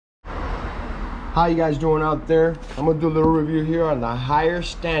How you guys doing out there? I'm gonna do a little review here on the higher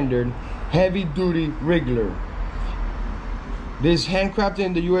standard heavy duty reggler. This handcrafted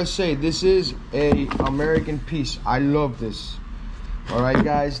in the USA. This is a American piece. I love this. All right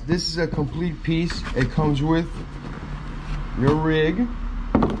guys, this is a complete piece. It comes with your rig,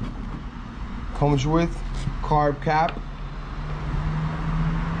 comes with carb cap,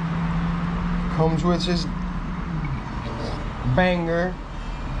 comes with this banger,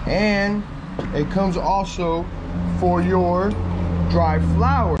 and it comes also for your dry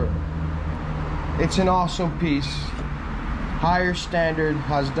flour. It's an awesome piece. Higher standard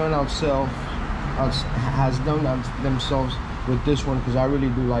has done themselves with this one because I really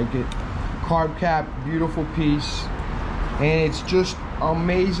do like it. Carb cap, beautiful piece, and it's just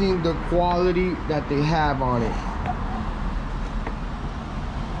amazing the quality that they have on it.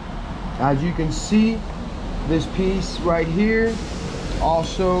 As you can see, this piece right here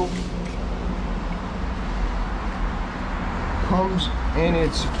also comes in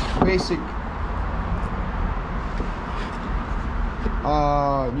its basic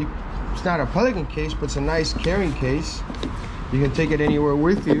it's not a Pelican case, but it's a nice carrying case. You can take it anywhere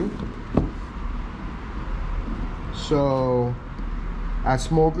with you. So at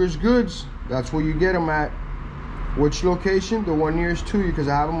Smoker's Goods, that's where you get them at. Which location? The one nearest to you, because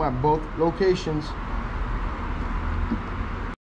I have them at both locations.